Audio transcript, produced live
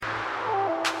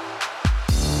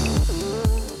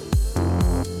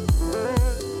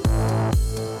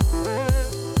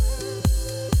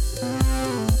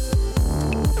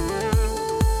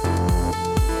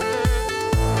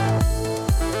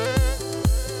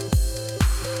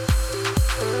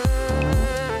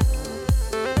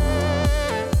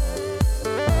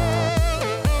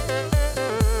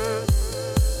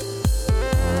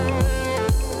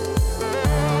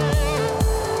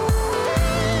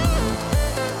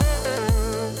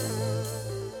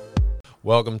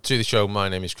Welcome to the show. My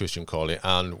name is Christian Corley,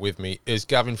 and with me is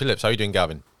Gavin Phillips. How are you doing,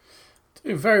 Gavin?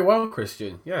 Doing very well,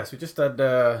 Christian. Yes, we just had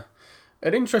an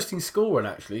interesting school run,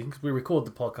 actually, because we record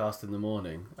the podcast in the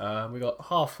morning. We got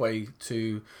halfway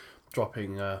to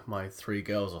dropping my three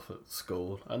girls off at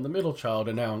school, and the middle child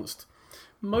announced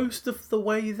most of the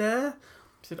way there.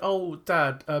 He said, "Oh,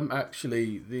 Dad,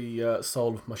 actually, the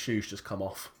sole of my shoes just come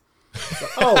off."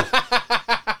 So,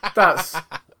 that's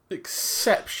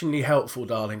exceptionally helpful,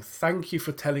 darling. Thank you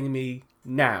for telling me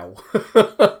now.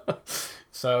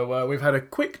 So we've had a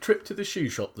quick trip to the shoe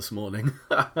shop this morning.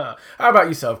 How about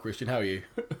yourself, Christian? How are you?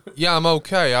 Yeah, I'm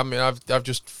okay. I mean, I've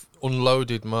just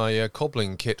unloaded my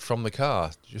cobbling kit from the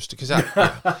car, just because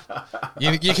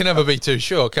you can never be too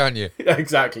sure, can you?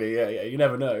 Exactly. Yeah. You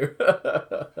never know.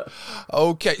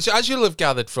 Okay, so as you'll have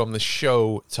gathered from the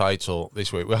show title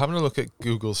this week, we're having a look at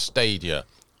Google Stadia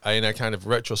in a kind of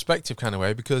retrospective kind of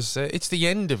way, because it's the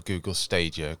end of Google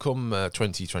Stadia. Come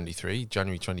 2023,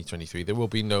 January 2023, there will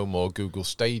be no more Google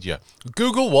Stadia.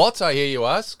 Google what, I hear you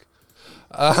ask?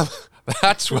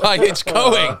 That's why it's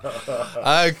going.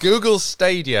 Google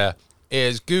Stadia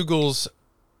is Google's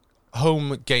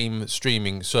home game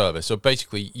streaming service. So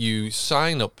basically, you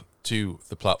sign up to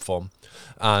the platform,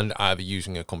 and either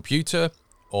using a computer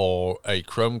or a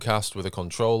Chromecast with a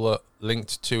controller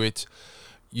linked to it,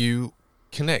 you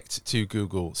connect to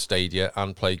Google Stadia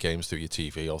and play games through your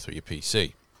TV or through your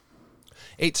PC.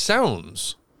 It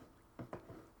sounds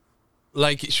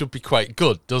like it should be quite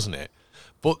good, doesn't it?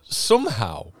 But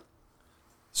somehow,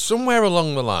 somewhere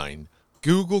along the line,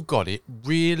 Google got it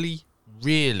really,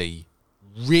 really,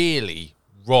 really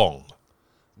wrong.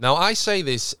 Now, I say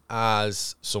this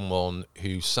as someone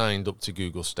who signed up to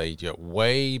Google Stadia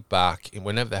way back in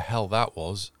whenever the hell that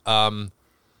was.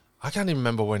 I can't even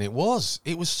remember when it was.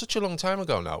 It was such a long time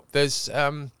ago now. There's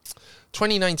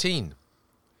 2019.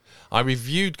 I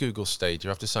reviewed Google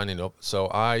Stadia after signing up. So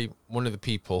one of the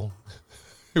people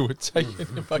who were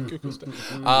taking about Google Stadia.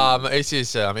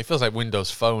 It feels like Windows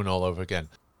Phone all over again.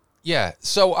 Yeah,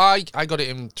 so I got it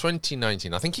in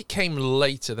 2019. I think it came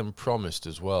later than promised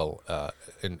as well.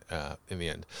 In the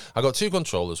end, I got two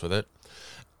controllers with it.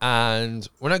 And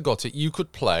when I got it, you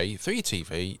could play through your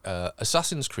TV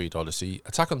Assassin's Creed Odyssey,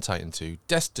 Attack on Titan 2,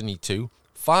 Destiny 2,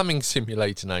 Farming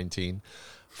Simulator 19,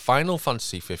 Final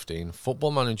Fantasy 15,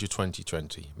 Football Manager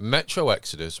 2020, Metro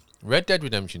Exodus, Red Dead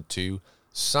Redemption 2,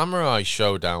 Samurai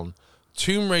Showdown,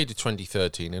 Tomb Raider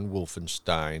 2013, and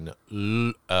Wolfenstein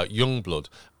Youngblood.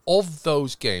 Of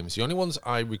those games, the only ones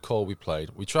I recall we played,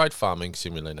 we tried Farming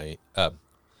Simulator.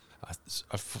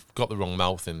 I've got the wrong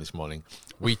mouth in this morning.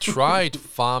 We tried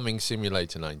Farming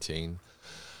Simulator 19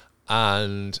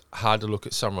 and had a look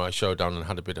at Samurai Showdown and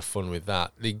had a bit of fun with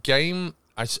that. The game,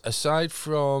 aside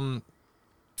from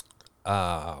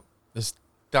there's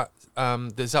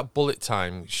that bullet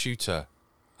time shooter.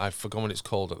 I've forgotten what it's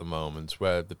called at the moment,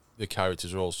 where the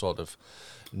characters are all sort of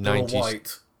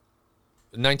 90s,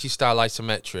 90s style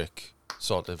isometric.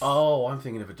 Sort of. Oh, I'm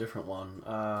thinking of a different one.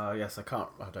 Yes, I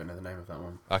don't know the name of that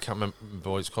one. I can't remember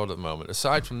what it's called at the moment.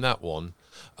 Aside from that one,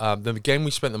 the game we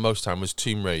spent the most time was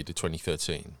Tomb Raider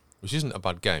 2013, which isn't a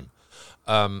bad game.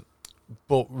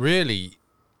 But really,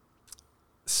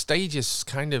 Stadia's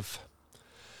kind of...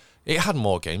 It had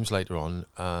more games later on,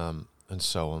 and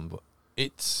so on, but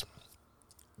it's...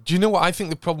 Do you know what? I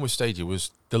think the problem with Stadia was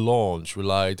the launch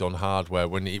relied on hardware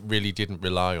when it really didn't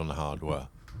rely on hardware.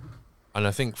 And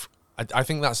I think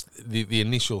that's the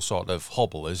initial sort of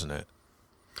hobble, isn't it?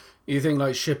 You think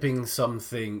like shipping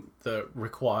something that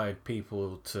required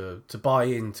people to buy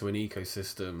into an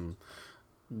ecosystem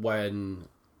when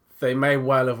they may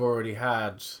well have already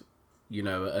had,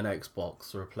 an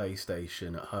Xbox or a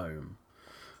PlayStation at home,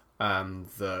 and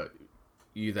that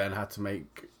you then had to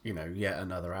make, yet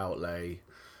another outlay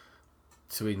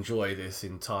to enjoy this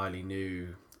entirely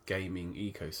new gaming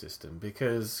ecosystem,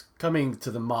 because coming to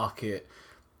the market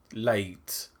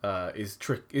late is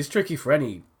tricky for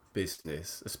any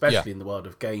business, especially in the world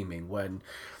of gaming, when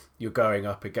you're going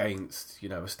up against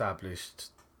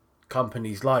established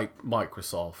companies like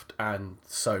Microsoft and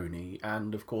Sony,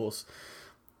 and of course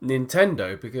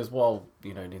Nintendo, because while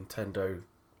Nintendo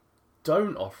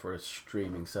don't offer a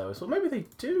streaming service, or maybe they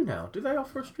do now. Do they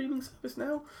offer a streaming service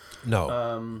now? No.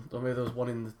 Or maybe there was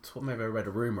one maybe I read a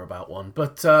rumor about one.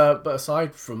 But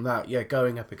aside from that,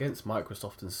 going up against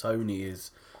Microsoft and Sony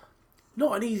is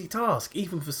not an easy task,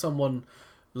 even for someone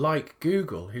like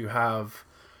Google, who have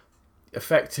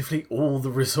effectively all the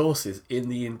resources in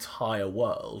the entire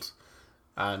world.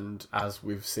 And as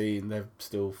we've seen, they've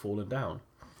still fallen down.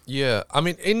 Yeah, I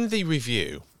mean, in the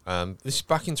review, This is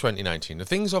back in 2019. The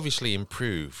things obviously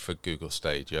improved for Google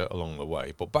Stadia along the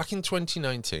way, but back in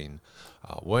 2019,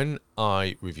 when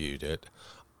I reviewed it,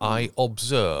 I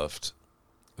observed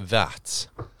that,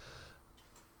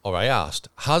 or I asked,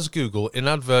 has Google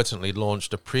inadvertently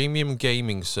launched a premium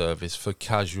gaming service for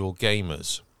casual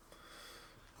gamers?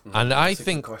 And I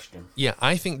think, yeah,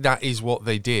 I think that is what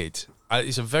they did.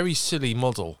 It's a very silly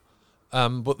model,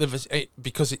 but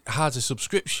because it has a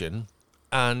subscription,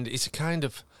 and it's a kind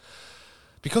of,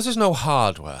 because there's no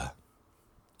hardware,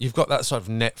 you've got that sort of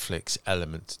Netflix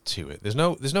element to it. There's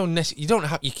no you don't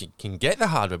have, you can get the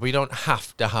hardware, but you don't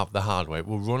have to have the hardware. It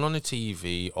will run on a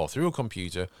TV or through a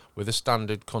computer with a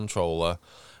standard controller,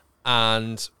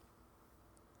 and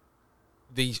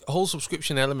the whole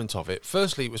subscription element of it,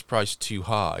 firstly, it was priced too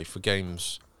high for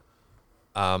games.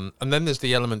 And then there's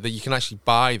the element that you can actually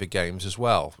buy the games as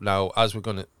well. Now, as we're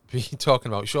going to be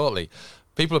talking about shortly,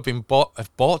 people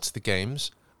have bought the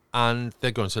games, and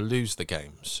they're going to lose the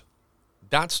games.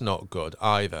 That's not good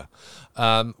either.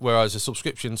 Whereas a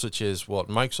subscription such as what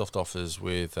Microsoft offers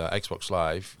with Xbox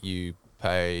Live, you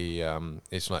pay.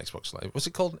 It's not Xbox Live. What's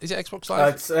it called? Is it Xbox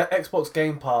Live? It's Xbox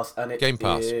Game Pass, and it Game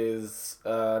Pass is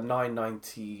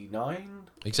 $9.99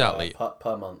 exactly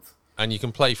per month. And you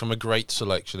can play from a great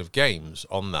selection of games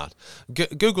on that.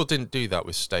 Google didn't do that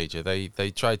with Stadia.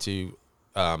 They tried to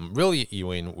reel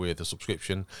you in with a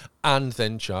subscription and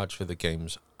then charge for the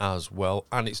games as well.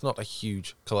 And it's not a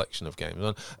huge collection of games.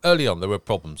 And early on, there were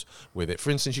problems with it. For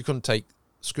instance, you couldn't take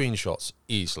screenshots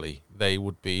easily. They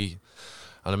would be,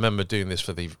 and I remember doing this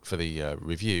for the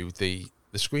review. The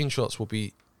screenshots will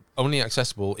be only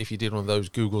accessible if you did one of those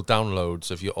Google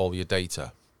downloads of all your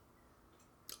data.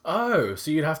 Oh,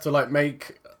 so you'd have to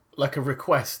make a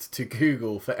request to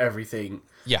Google for everything.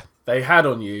 Yeah. They had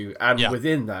on you, and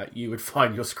within that, you would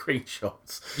find your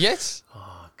screenshots. Yes.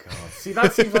 Oh God! See,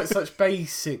 that seems like such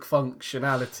basic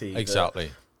functionality.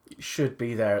 Exactly. That should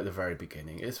be there at the very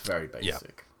beginning. It's very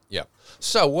basic. Yeah.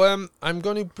 So I'm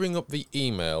going to bring up the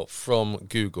email from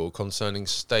Google concerning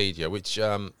Stadia, which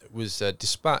was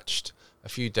dispatched a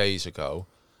few days ago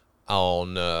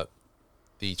on the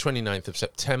 29th of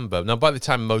September. Now, by the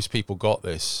time most people got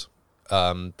this,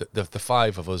 the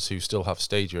five of us who still have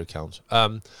Stadia accounts,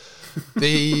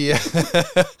 the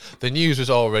news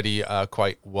was already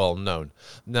quite well known.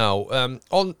 Now,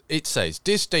 it says,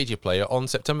 "Dear Stadia player, on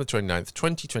September 29th,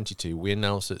 2022, we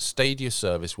announced that Stadia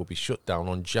service will be shut down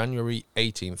on January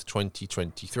 18th,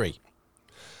 2023.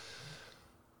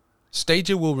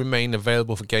 Stadia will remain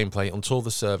available for gameplay until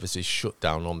the service is shut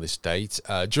down on this date.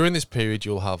 During this period,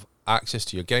 you'll have access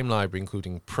to your game library,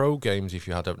 including pro games if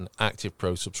you had an active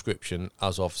pro subscription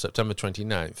as of September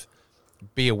 29th.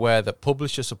 Be aware that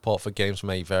publisher support for games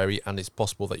may vary, and it's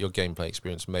possible that your gameplay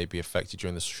experience may be affected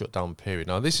during the shutdown period."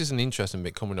 Now, this is an interesting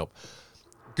bit coming up.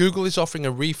 Google is offering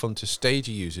a refund to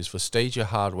Stadia users for Stadia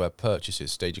hardware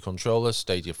purchases: Stadia controllers,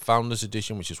 Stadia Founders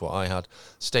Edition, which is what I had,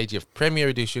 Stadia Premier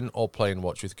Edition, or Play and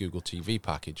Watch with Google TV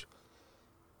package.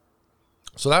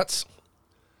 So that's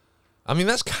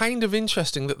kind of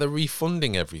interesting that they're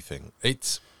refunding everything.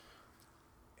 It's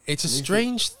a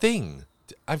strange thing.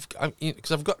 I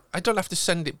don't have to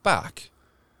send it back.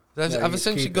 I've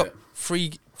essentially got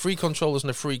free controllers and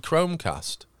a free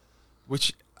Chromecast,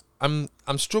 which I'm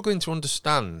struggling to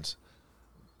understand.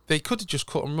 They could have just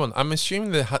cut and run. I'm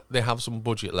assuming they have some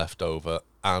budget left over,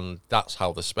 and that's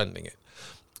how they're spending it.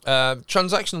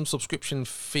 Transaction and subscription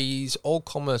fees, all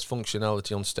commerce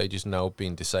functionality on Stadia is now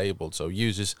being disabled, so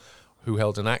users who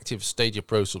held an active Stadia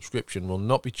Pro subscription will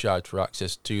not be charged for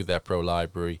access to their Pro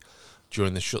library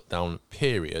during the shutdown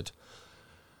period.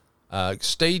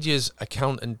 Stadia's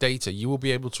account and data, you will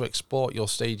be able to export your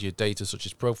Stadia data such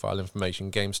as profile information,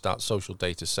 game stats, social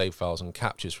data, save files and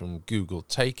captures from Google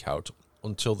Takeout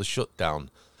until the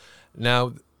shutdown.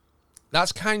 Now,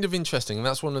 that's kind of interesting, and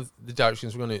that's one of the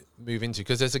directions we're going to move into,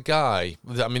 because there's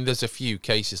a few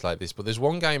cases like this, but there's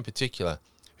one guy in particular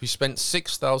who spent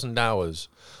 6,000 hours.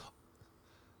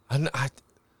 And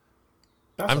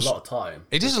that's a lot of time.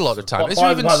 It is a lot of time.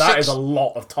 That is a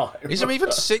lot of time. Is there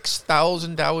even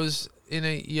 6,000 hours in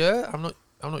a year? I'm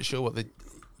not sure what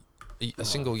a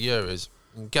single year is.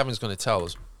 Gavin's going to tell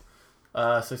us.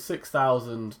 So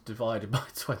 6,000 divided by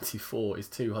 24 is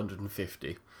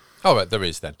 250. All right, there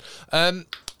is then.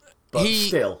 But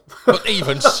still. But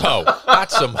even so,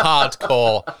 that's some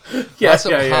hardcore.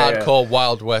 Hardcore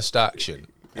Wild West action.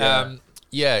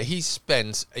 Yeah. He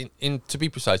spent, to be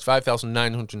precise,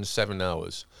 5,907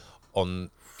 hours on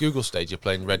Google Stadia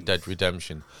playing Red Dead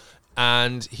Redemption.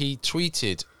 And he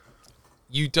tweeted,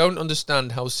 "You don't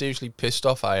understand how seriously pissed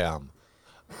off I am."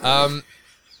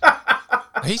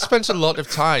 He spent a lot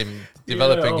of time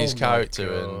developing oh his my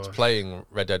character and gosh. playing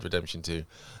Red Dead Redemption 2.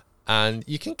 And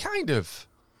you can kind of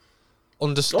Oh, I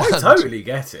understand totally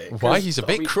get it. why 'Cause, he's a I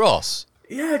bit mean, cross.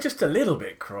 yeah, just a little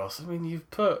bit cross. I mean, you've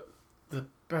put the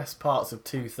best parts of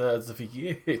 2/3 of a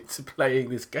year into playing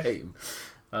this game.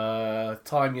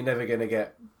 Time you're never going to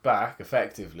get back,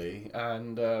 effectively.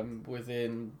 And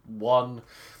within one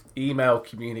email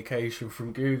communication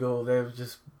from Google, they're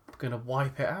just going to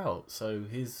wipe it out. So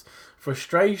his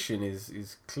frustration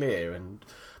is clear. And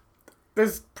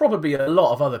there's probably a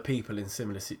lot of other people in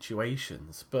similar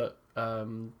situations. But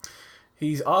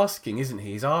he's asking, isn't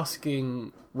he? He's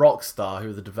asking Rockstar, who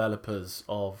are the developers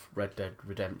of Red Dead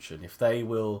Redemption, if they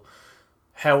will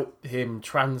help him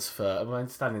transfer. Am I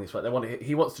understanding this right?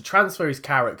 He wants to transfer his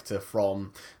character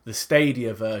from the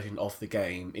Stadia version of the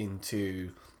game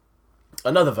into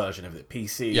another version of it,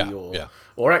 PC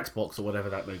or Xbox or whatever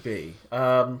that may be.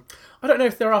 I don't know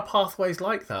if there are pathways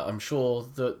like that. I'm sure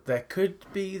that there could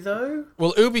be, though.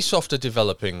 Well, Ubisoft are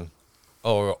developing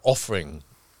or offering.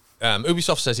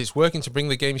 Ubisoft says it's working to bring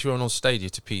the games you own on Stadia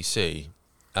to PC.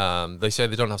 They say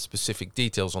they don't have specific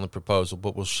details on the proposal,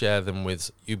 but will share them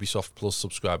with Ubisoft Plus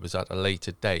subscribers at a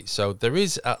later date. So there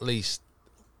is at least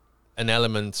an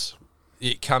element.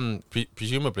 It can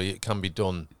presumably it can be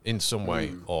done in some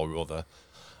way or other.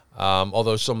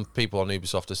 Although some people on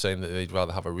Ubisoft are saying that they'd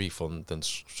rather have a refund than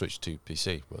switch to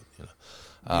PC. But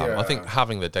I think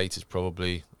having the data is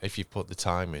probably, if you put the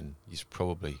time in, is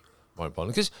probably more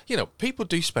important, because people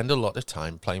do spend a lot of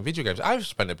time playing video games. I've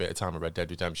spent a bit of time on Red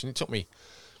Dead Redemption. It took me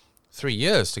 3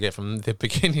 years to get from the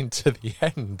beginning to the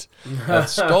end of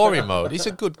story mode. It's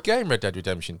a good game, Red Dead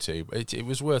Redemption 2. It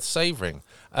was worth savouring.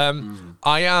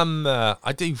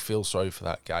 I do feel sorry for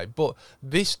that guy, but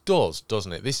this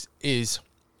doesn't it? This is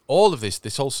all of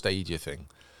this whole Stadia thing.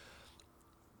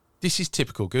 This is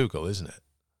typical Google, isn't it?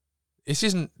 This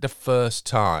isn't the first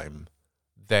time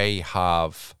they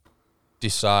have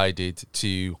decided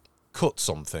to cut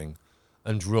something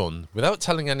and run without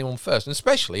telling anyone first, and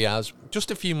especially as just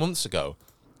a few months ago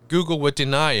Google were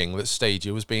denying that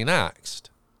Stadia was being axed.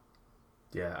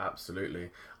 Yeah, absolutely.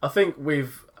 I think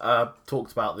we've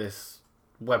talked about this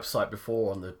website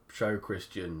before on the show,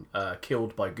 Christian,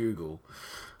 Killed by Google.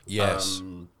 Yes.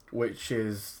 Which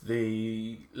is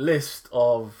the list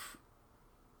of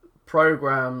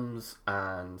programs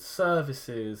and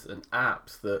services and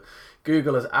apps that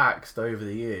Google has axed over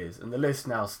the years, and the list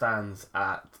now stands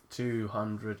at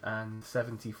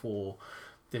 274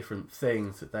 different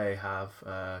things that they have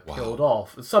killed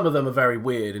off. Some of them are very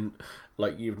weird and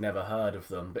like you've never heard of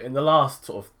them, but in the last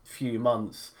sort of few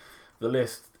months, the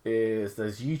list is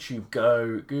there's YouTube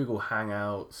Go, Google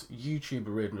Hangouts, YouTube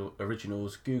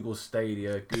Originals, Google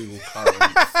Stadia, Google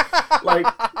Currents.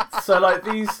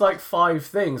 These 5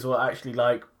 things were actually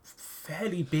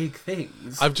fairly big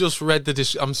things. I've just read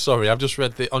I'm sorry, I've just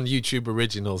read on YouTube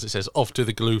Originals, it says off to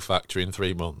the glue factory in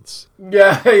 3 months.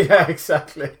 Yeah,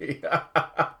 exactly.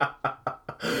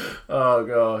 Oh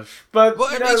gosh. But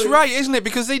it's right, isn't it?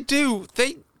 Because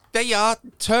they are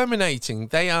terminating.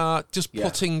 They are just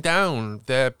putting down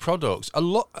their products a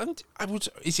lot. And what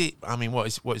is the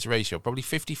ratio? Probably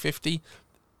 50-50.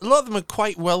 A lot of them are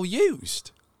quite well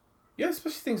used. Yeah,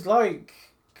 especially things like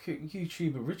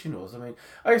YouTube Originals. I mean,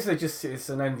 I guess it's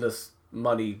an endless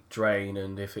money drain,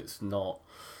 and if it's not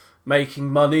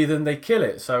making money, then they kill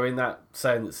it. So in that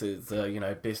sense, it's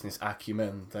business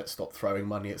acumen. Let's stop throwing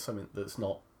money at something that's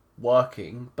not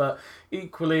working. But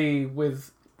equally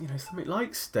with something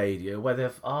like Stadia, where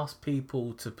they've asked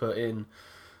people to put in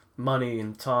money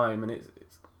and time, and it's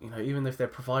even if they're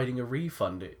providing a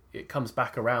refund, it comes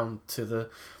back around to the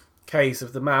case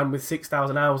of the man with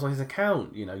 6,000 hours on his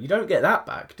account. You don't get that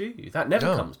back, do you? That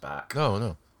never comes back.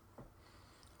 No.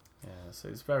 Yeah, so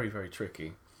it's very, very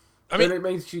tricky. But it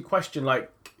makes you question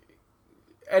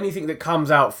anything that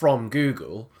comes out from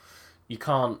Google. You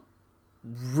can't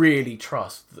really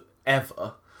trust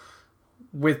ever,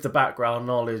 with the background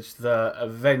knowledge that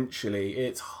eventually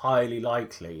it's highly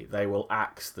likely they will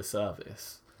axe the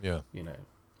service. Yeah.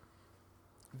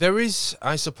 There is,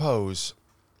 I suppose,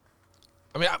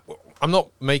 I'm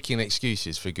not making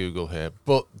excuses for Google here,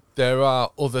 but there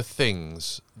are other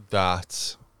things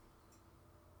that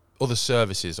other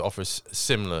services offer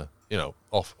similar,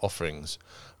 offerings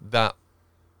that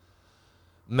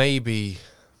maybe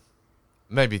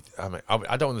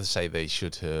I don't want to say they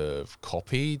should have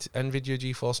copied NVIDIA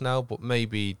GeForce Now, but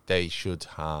maybe they should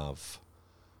have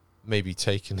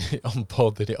taken it on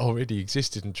board that it already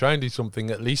existed and try and do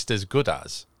something at least as good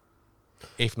as,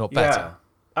 if not better. Yeah,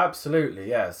 absolutely,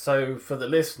 yeah. So for the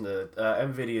listener,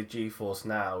 NVIDIA GeForce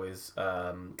Now is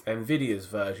NVIDIA's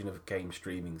version of a game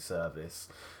streaming service.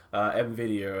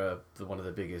 Nvidia are one of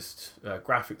the biggest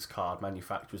graphics card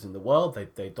manufacturers in the world.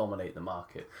 They dominate the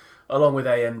market, along with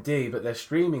AMD. But their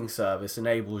streaming service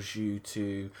enables you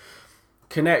to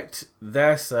connect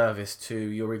their service to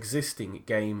your existing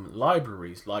game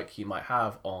libraries, like you might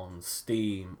have on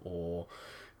Steam or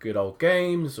Good Old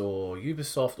Games or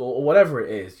Ubisoft or whatever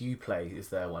it is. Uplay is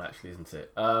their one, actually, isn't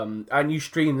it? And you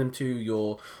stream them to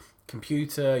your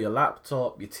computer, your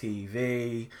laptop, your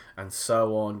TV, and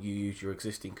so on. You use your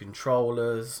existing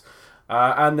controllers.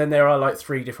 And then there are like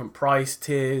 3 different price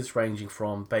tiers, ranging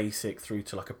from basic through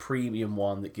to like a premium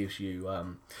one that gives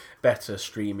you better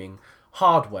streaming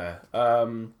hardware.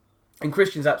 And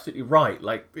Christian's absolutely right.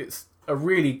 Like, it's a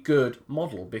really good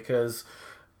model, because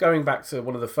going back to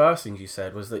one of the first things you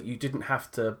said was that you don't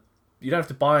have to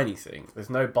buy anything. There's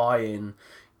no buy-in.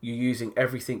 You're using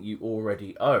everything you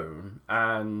already own,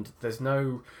 and there's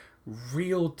no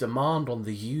real demand on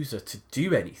the user to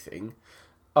do anything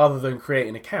other than create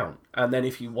an account. And then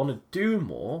if you want to do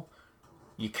more,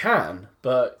 you can,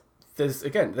 but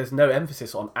there's no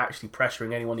emphasis on actually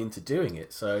pressuring anyone into doing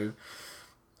it. So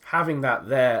having that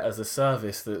there as a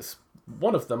service that's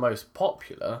one of the most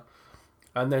popular,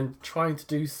 and then trying to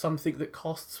do something that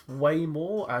costs way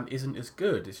more and isn't as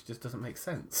good, it just doesn't make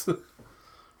sense.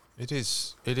 It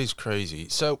is crazy.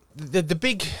 So the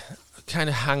big kind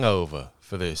of hangover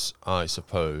for this, I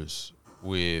suppose,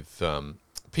 with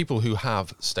people who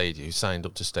have Stadia, who signed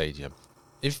up to Stadia,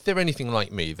 if they're anything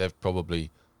like me, they've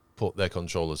probably put their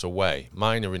controllers away.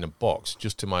 Mine are in a box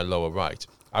just to my lower right.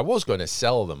 I was going to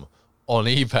sell them on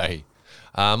eBay.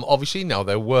 Obviously now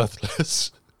they're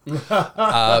worthless.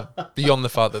 Beyond the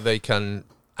fact that they can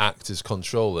act as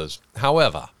controllers.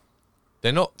 However,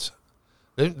 they're not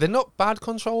bad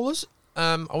controllers.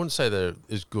 I wouldn't say they're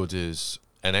as good as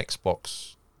an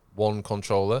Xbox One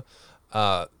controller.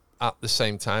 At the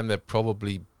same time, they're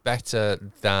probably better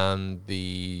than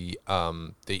the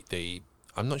I'm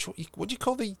not sure what do you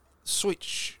call the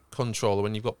Switch controller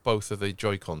when you've got both of the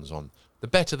Joy-Cons on. They're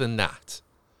better than that.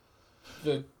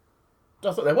 I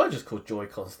thought they were just called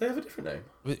Joy-Cons. They have a different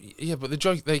name. Yeah, but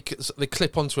they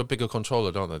clip onto a bigger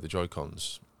controller, don't they? The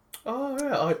Joy-Cons. Oh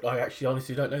yeah, I actually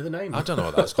honestly don't know the name. I don't know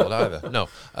what that's called either. No.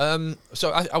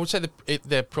 So I would say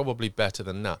they're probably better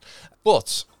than that.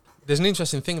 But there's an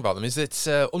interesting thing about them is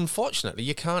that unfortunately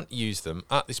you can't use them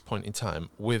at this point in time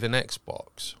with an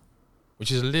Xbox,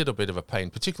 which is a little bit of a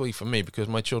pain, particularly for me because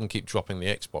my children keep dropping the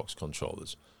Xbox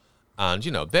controllers, and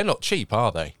they're not cheap,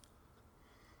 are they?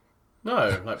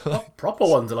 No, like proper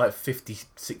ones are like 50,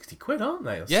 60 quid, aren't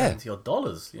they? Or yeah. $70 odd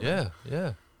dollars. Yeah.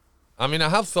 I mean, I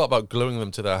have thought about gluing them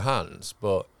to their hands,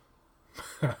 but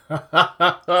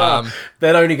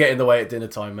they'd only get in the way at dinner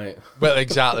time, mate. Well,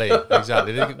 exactly.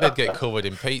 They'd get covered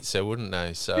in pizza, wouldn't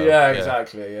they? So yeah,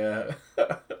 exactly. Yeah.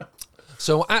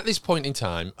 So at this point in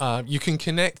time, you can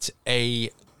connect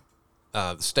a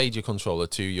Stadia controller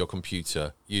to your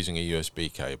computer using a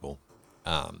USB cable.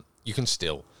 You can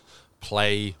still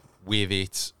play with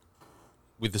it,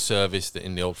 with the service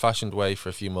in the old-fashioned way for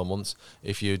a few more months.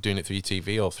 If you're doing it through your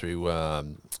TV or through a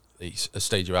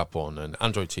Stadia app on an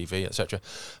Android TV, etc.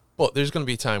 But there's going to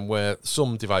be a time where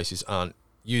some devices aren't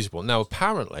usable. Now,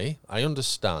 apparently, I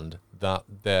understand that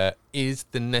there is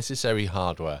the necessary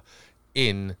hardware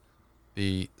in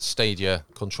the Stadia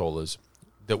controllers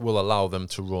that will allow them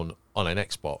to run on an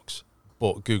Xbox,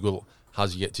 but Google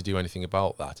has yet to do anything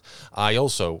about that. I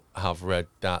also have read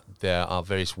that there are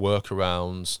various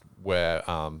workarounds where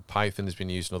Python has been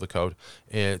used in other code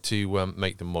to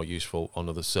make them more useful on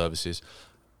other services.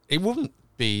 It wouldn't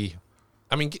be,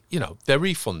 I mean, they're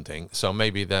refunding, so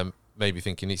maybe they're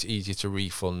thinking it's easier to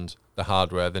refund the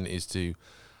hardware than it is to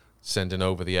send an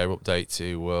over-the-air update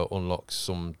to unlock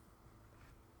some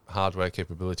hardware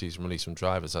capabilities and release some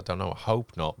drivers. I don't know. I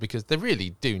hope not, because they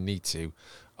really do need to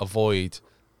avoid.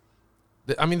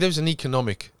 I mean, there's an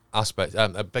economic aspect. I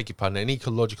beg your pardon, an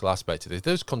ecological aspect to this.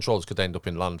 Those controls could end up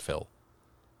in landfill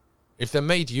if they're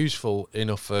made useful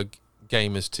enough for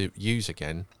gamers to use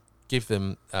again. Give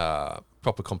them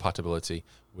proper compatibility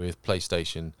with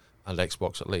PlayStation and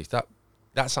Xbox at least.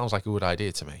 That sounds like a good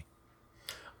idea to me.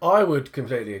 I would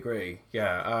completely agree.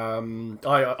 Yeah,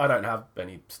 I don't have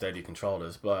any Stadia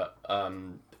controllers, but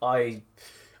I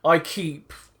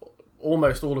keep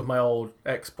almost all of my old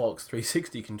Xbox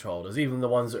 360 controllers, even the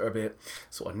ones that are a bit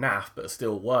sort of naff but are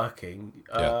still working,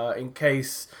 in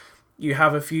case you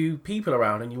have a few people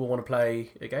around and you all want to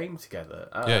play a game together.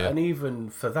 And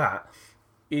even for that,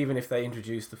 even if they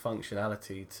introduce the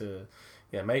functionality to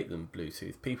make them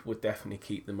Bluetooth, people would definitely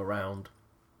keep them around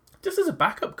just as a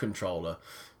backup controller.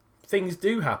 Things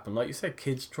do happen, like you said,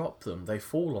 kids drop them, they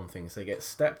fall on things, they get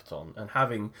stepped on, and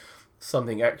having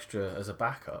something extra as a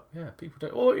backup. Yeah, people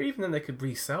don't, or even then they could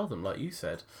resell them, like you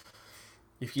said.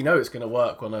 If you know it's going to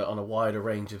work on a wider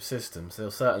range of systems, they'll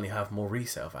certainly have more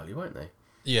resale value, won't they?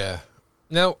 Yeah.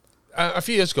 Now, a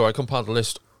few years ago, I compiled a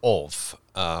list of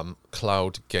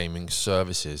cloud gaming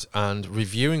services, and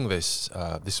reviewing this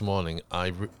this morning,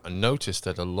 I noticed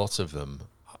that a lot of them,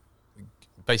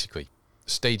 basically,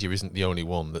 Stadia isn't the only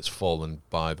one that's fallen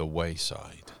by the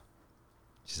wayside.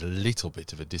 Which is a little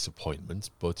bit of a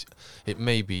disappointment, but it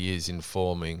maybe is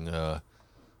informing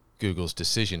Google's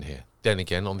decision here. Then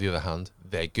again, on the other hand,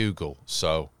 they're Google,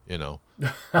 so, you know.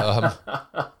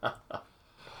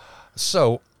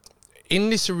 So, in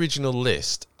this original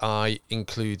list, I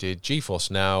included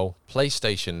GeForce Now,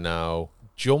 PlayStation Now,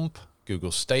 Jump,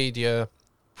 Google Stadia,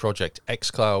 Project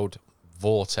xCloud,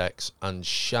 Vortex, and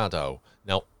Shadow.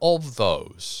 Now, of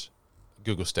those,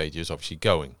 Google Stadia is obviously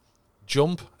going.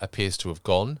 Jump appears to have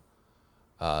gone.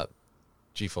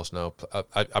 GeForce Now,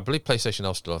 I believe PlayStation Now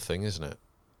is still a thing, isn't it?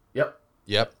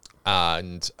 Yep.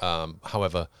 And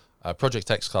however, Project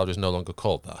xCloud is no longer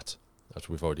called that, as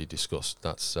we've already discussed.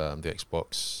 That's the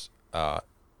Xbox.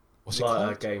 What's it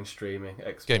called? Game streaming.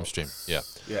 Xbox. Game stream. Yeah.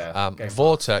 Yeah.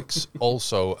 Vortex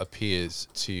also appears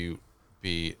to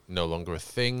be no longer a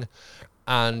thing,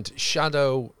 and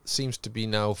Shadow seems to be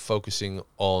now focusing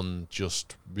on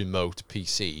just remote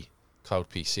PC, cloud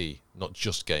PC, not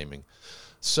just gaming.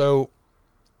 So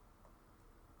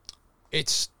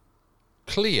it's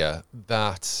clear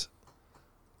that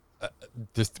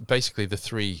basically the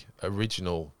three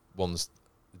original ones,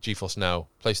 GeForce Now,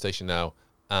 PlayStation Now,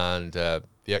 and the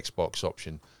Xbox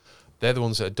option, they're the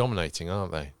ones that are dominating,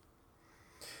 aren't they?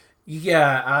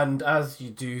 Yeah, and as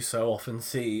you do so often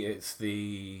see, it's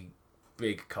the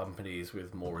big companies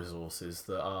with more resources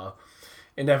that are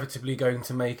inevitably going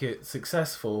to make it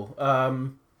successful.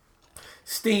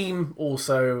 Steam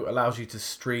also allows you to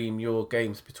stream your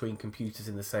games between computers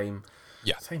in the same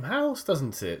house,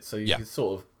 doesn't it? So you can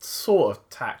sort of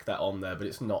tack that on there, but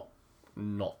it's not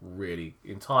really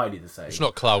entirely the same. It's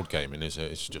not cloud gaming, is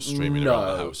it? It's just streaming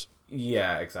around the house.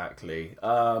 Yeah, exactly.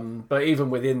 But even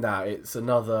within that, it's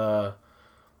another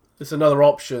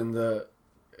option that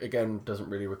again doesn't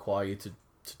really require you to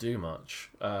do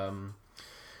much.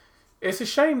 It's a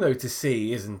shame though to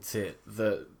see, isn't it,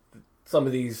 that some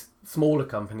of these smaller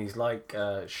companies like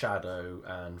Shadow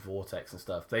and Vortex and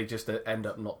stuff, they just end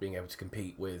up not being able to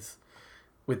compete with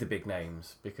the big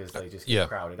names because they just get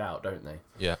crowded out, don't they?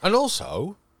 Yeah, and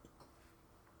also,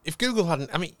 if Google hadn't,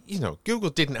 I mean, Google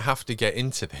didn't have to get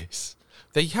into this.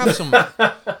 They have some.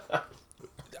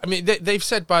 I mean, they've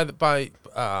said by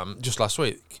just last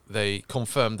week they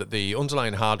confirmed that the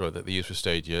underlying hardware that they use for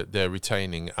Stadia they're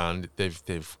retaining, and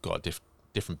they've got a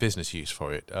different business use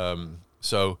for it.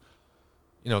 So,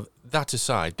 that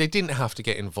aside, they didn't have to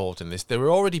get involved in this. There were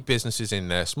already businesses in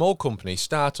there, small companies,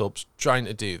 startups trying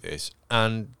to do this,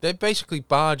 and they basically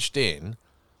barged in,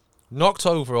 knocked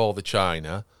over all the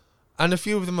China, and a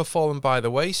few of them have fallen by the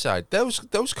wayside.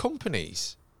 Those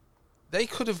companies, they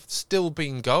could have still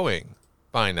been going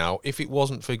by now if it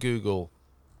wasn't for Google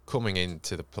coming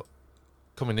into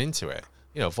it.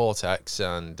 Vortex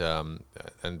and the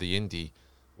indie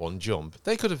one, Jump.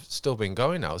 They could have still been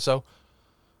going now. So,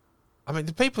 I mean,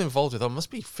 the people involved with them must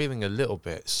be feeling a little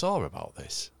bit sore about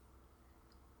this.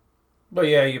 But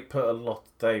yeah, they put a lot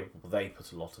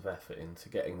of effort into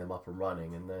getting them up and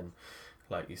running, and then,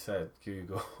 like you said,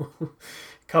 Google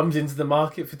comes into the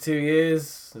market for 2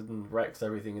 years and wrecks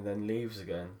everything and then leaves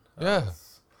again. Yeah.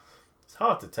 It's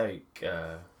hard to take,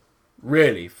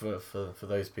 really, for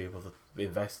those people that have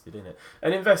invested in it.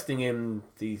 And investing in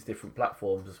these different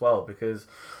platforms as well, because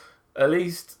at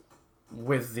least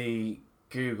with the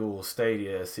Google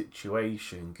Stadia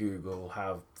situation, Google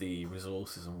have the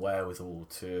resources and wherewithal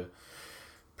to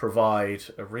provide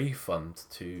a refund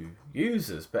to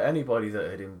users. But anybody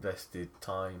that had invested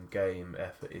time, game,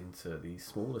 effort into these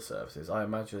smaller services, I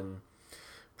imagine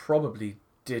probably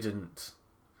didn't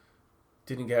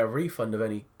get a refund of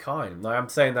any kind. Now, I'm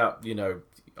saying that,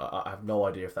 I have no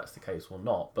idea if that's the case or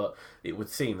not, but it would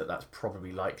seem that that's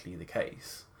probably likely the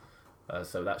case.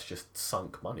 So that's just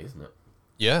sunk money, isn't it?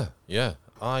 Yeah.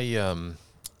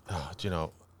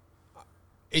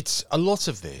 It's a lot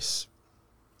of this.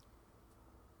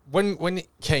 When it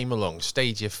came along,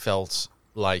 Stadia felt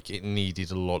like it needed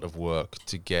a lot of work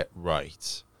to get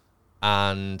right,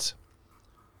 and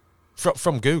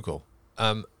from Google,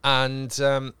 I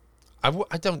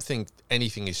don't think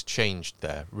anything has changed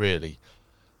there, really.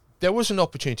 There was an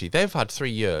opportunity. They've had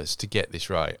 3 years to get this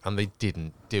right, and they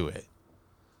didn't do it.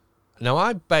 Now,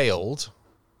 I bailed.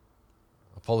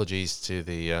 Apologies to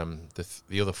the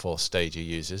other 4 Stadia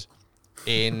users.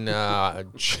 in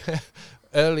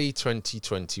early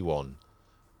 2021.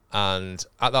 And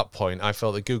at that point, I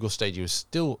felt that Google Stadia was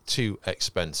still too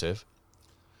expensive.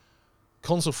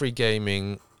 Console-free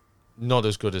gaming, not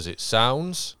as good as it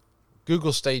sounds.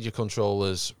 Google Stadia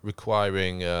controllers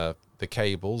requiring the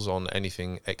cables on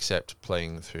anything except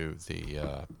playing through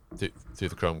the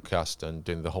Chromecast and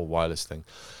doing the whole wireless thing.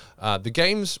 The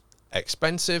game's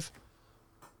expensive.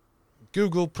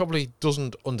 Google probably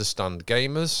doesn't understand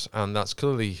gamers, and that's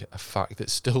clearly a fact that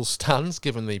still stands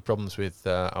given the problems with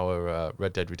our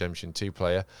Red Dead Redemption 2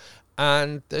 player.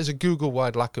 And there's a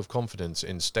Google-wide lack of confidence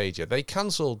in Stadia. They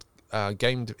cancelled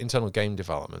internal game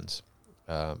development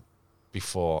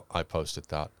before I posted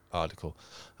that article.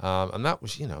 And that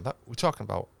was, that we're talking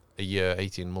about a year,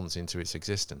 18 months into its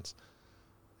existence.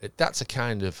 That's a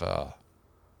kind of a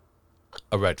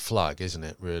red flag, isn't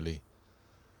it, really?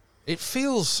 It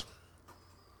feels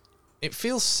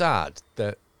sad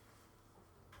that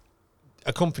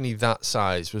a company that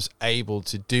size was able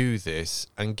to do this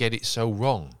and get it so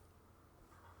wrong.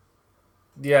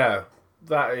 Yeah,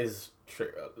 that is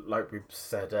true. Like we've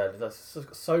said, there's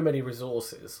so many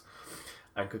resources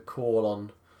and could call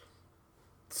on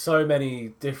so many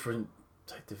different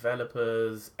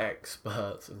developers,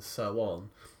 experts, and so on.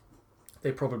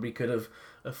 They probably could have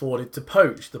afforded to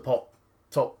poach the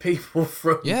top people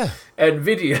from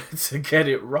NVIDIA to get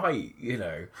it right,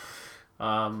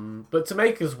 But to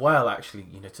make as well, actually,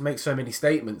 to make so many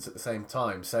statements at the same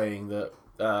time saying that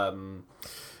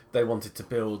they wanted to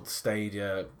build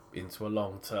Stadia into a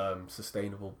long-term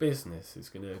sustainable business, is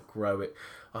going to grow it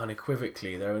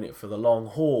unequivocally, they're in it for the long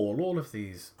haul, all of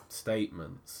these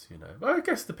statements, I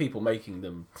guess the people making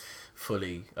them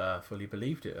fully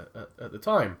believed it at the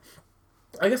time.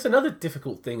 I guess another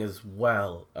difficult thing as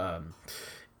well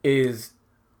is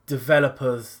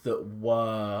developers that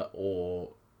were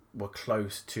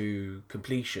close to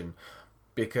completion,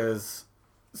 because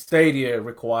Stadia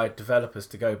required developers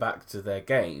to go back to their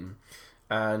game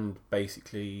and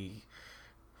basically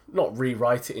not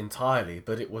rewrite it entirely,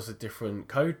 but it was a different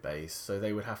code base, so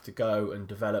they would have to go and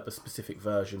develop a specific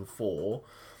version for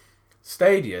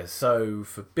Stadia. So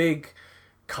for big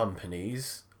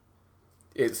companies,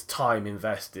 it's time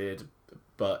invested,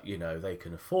 but they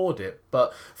can afford it.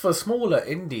 But for smaller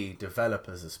indie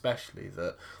developers especially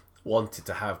that wanted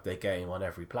to have their game on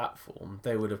every platform,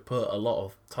 they would have put a lot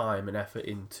of time and effort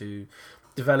into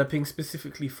developing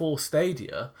specifically for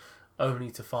Stadia,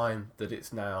 only to find that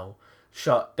it's now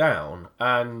shut down.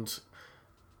 And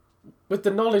with the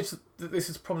knowledge that this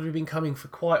has probably been coming for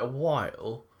quite a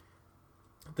while,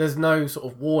 there's no sort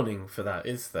of warning for that,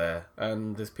 is there?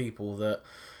 And there's people that,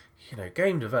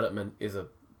 game development is a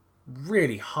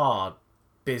really hard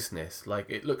business. Like,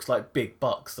 it looks like big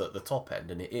bucks at the top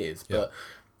end, and it is, but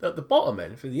at the bottom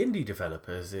end, for the indie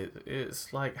developers,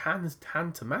 it's like hand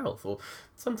to mouth, or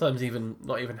sometimes even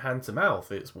not even hand to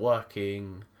mouth. It's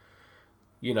working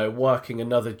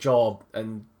another job,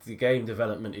 and the game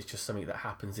development is just something that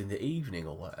happens in the evening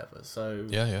or whatever. So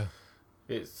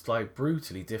it's like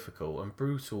brutally difficult, and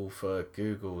brutal for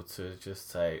Google to just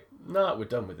say, "No, we're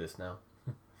done with this now."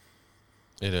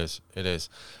 It is.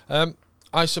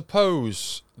 I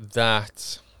suppose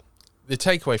that the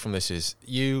takeaway from this is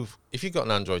if you've got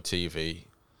an Android TV,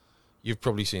 you've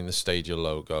probably seen the Stadia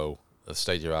logo. The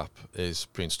Stadia app is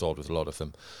pre-installed with a lot of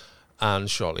them,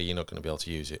 and shortly you're not going to be able to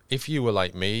use it. If you were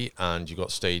like me and you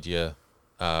got Stadia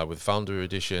with Founder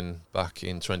Edition back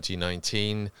in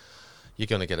 2019, you're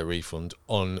going to get a refund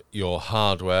on your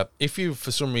hardware. If you, for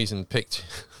some reason, picked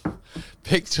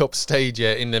up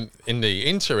Stadia in the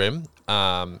interim,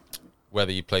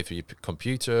 whether you play through your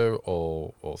computer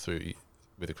or through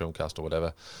with a Chromecast or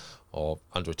whatever, or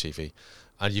Android TV,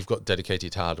 and you've got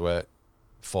dedicated hardware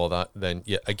for that, then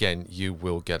again, you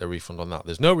will get a refund on that.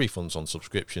 There's no refunds on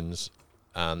subscriptions,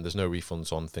 and there's no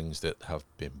refunds on things that have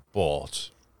been bought,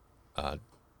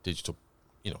 digital,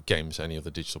 games, any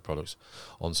other digital products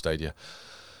on Stadia.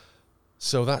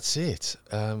 So that's it.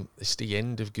 It's the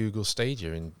end of Google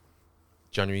Stadia in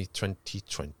January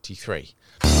 2023.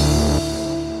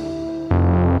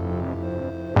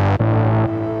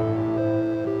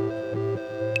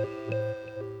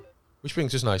 Which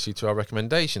brings us nicely to our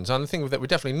recommendations. And the thing that we're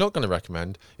definitely not going to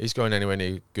recommend is going anywhere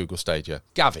near Google Stadia.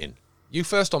 Gavin, you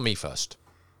first or me first?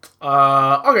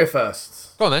 I'll go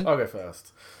first. Go on then. I'll go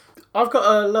first. I've got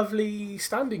a lovely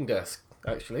standing desk,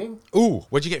 actually. Ooh,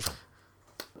 where'd you get it from?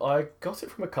 I got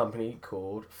it from a company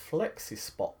called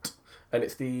FlexiSpot, and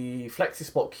it's the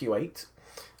FlexiSpot Q8.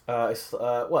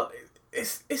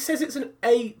 It says it's an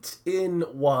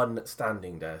 8-in-1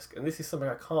 standing desk, and this is something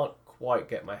I can't quite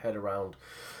get my head around.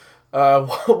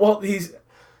 What these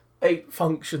 8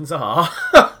 functions are.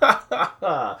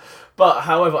 But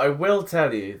however, I will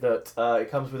tell you that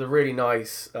it comes with a really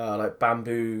nice like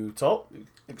bamboo top,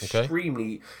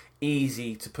 extremely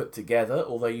easy to put together.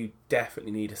 Although you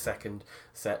definitely need a second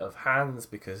set of hands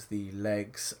because the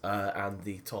legs and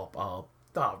the top are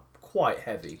quite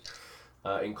heavy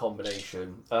in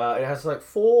combination. It has like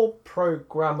 4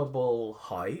 programmable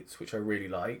heights, which I really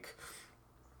like,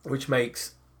 which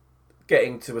makes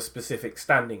getting to a specific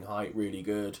standing height really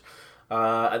good.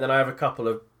 And then I have a couple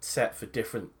of set for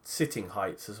different sitting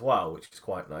heights as well, which is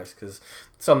quite nice because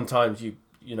sometimes you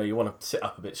want to sit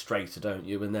up a bit straighter, don't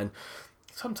you? And then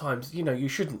sometimes you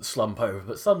shouldn't slump over,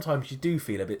 but sometimes you do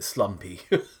feel a bit slumpy.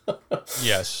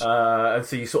 Yes. And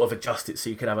so you sort of adjust it so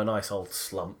you can have a nice old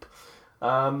slump.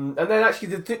 And then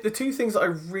actually the 2 things that I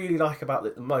really like about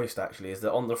it the most actually is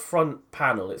that on the front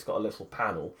panel it's got a little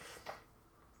panel.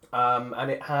 And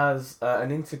it has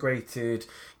an integrated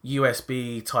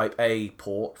USB Type A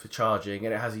port for charging,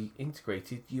 and it has an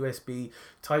integrated USB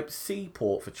Type C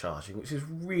port for charging, which is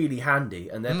really handy.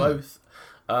 And they're both,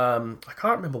 I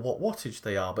can't remember what wattage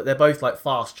they are, but they're both like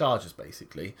fast chargers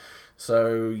basically.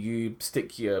 So you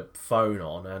stick your phone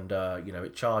on, and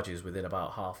it charges within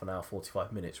about half an hour,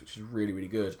 45 minutes, which is really, really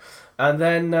good. And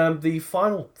then the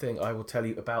final thing I will tell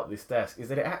you about this desk is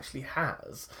that it actually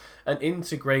has an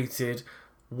integrated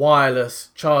wireless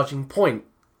charging point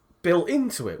built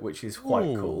into it, which is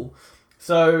quite cool.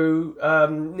 So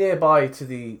nearby to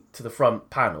the front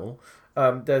panel,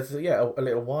 there's a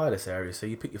little wireless area. So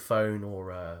you put your phone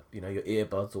or your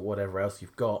earbuds or whatever else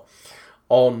you've got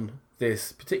on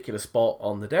this particular spot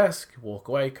on the desk, walk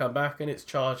away, come back, and it's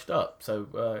charged up. So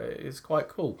it's quite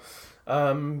cool.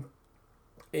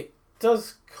 It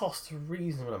does cost a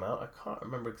reasonable amount. I can't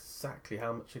remember exactly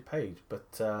how much it paid,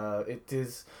 but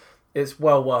it's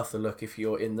well worth a look if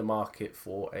you're in the market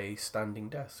for a standing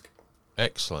desk.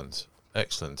 Excellent.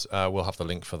 We'll have the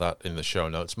link for that in the show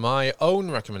notes. My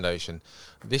own recommendation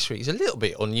this week is a little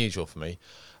bit unusual for me.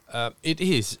 It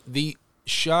is the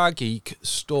Shargeek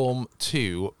Storm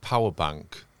 2 power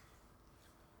bank.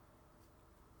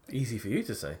 Easy for you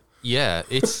to say. Yeah,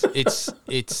 it's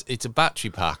a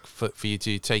battery pack for you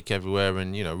to take everywhere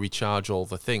and recharge all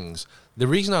the things. The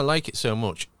reason I like it so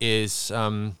much is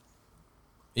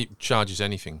it charges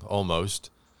anything almost,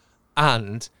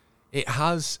 and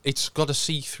it's got a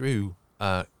see-through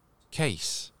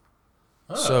case.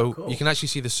 So cool. You can actually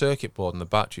see the circuit board and the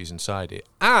batteries inside it,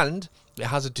 and it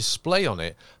has a display on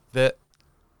it that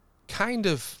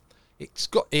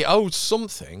it owes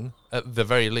something at the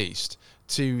very least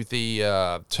to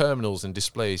the terminals and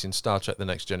displays in Star Trek: The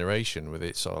Next Generation, with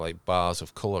its sort of like bars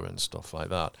of color and stuff like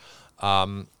that.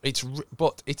 It's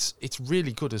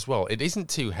really good as well. It isn't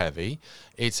too heavy.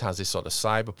 It has this sort of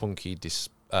cyberpunky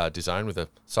design with a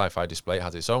sci-fi display. It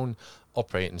has its own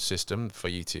operating system for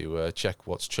you to check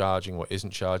what's charging, what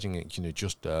isn't charging. It can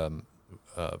adjust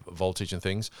voltage and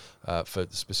things for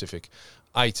specific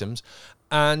items.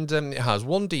 And it has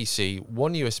 1 DC,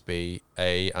 1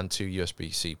 USB-A, and 2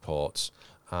 USB-C ports.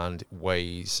 And it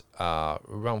weighs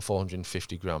around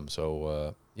 450 grams,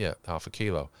 so half a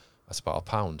kilo. That's about a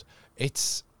pound.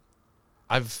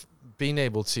 I've been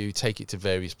able to take it to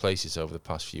various places over the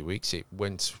past few weeks. It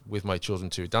went with my children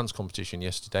to a dance competition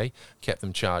yesterday, kept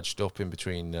them charged up in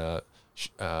between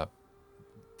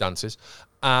dances,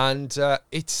 and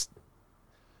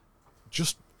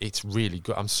it's really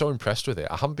good. I'm so impressed with it.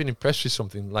 I haven't been impressed with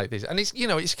something like this, and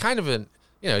it's kind of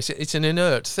it's an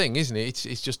inert thing, isn't it?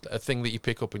 It's just a thing that you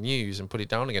pick up and use and put it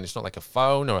down again. It's not like a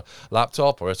phone or a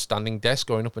laptop or a standing desk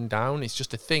going up and down. It's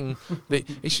just a thing that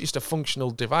it's just a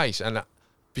functional device. And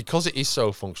because it is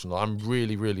so functional, I'm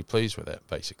really, really pleased with it,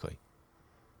 basically.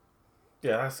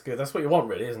 Yeah, that's good. That's what you want,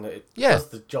 really, isn't it? It does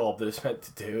the job that it's meant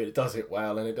to do. It does it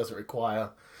well, and it doesn't require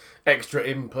extra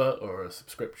input or a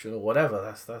subscription or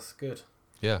whatever. That's good.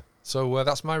 Yeah. So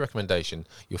that's my recommendation.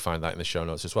 You'll find that in the show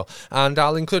notes as well. And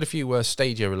I'll include a few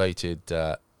Stadia-related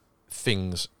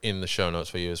things in the show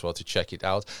notes for you as well to check it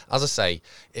out. As I say,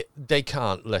 they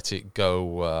can't let it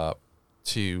go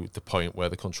to the point where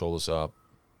the controllers are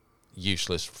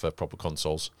useless for proper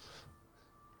consoles.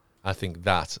 I think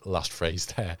that last phrase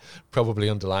there probably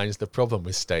underlines the problem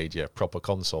with Stadia, proper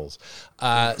consoles.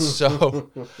 So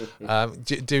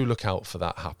do look out for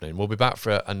that happening. We'll be back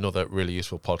for another really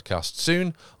useful podcast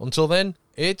soon. Until then,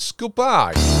 it's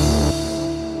goodbye.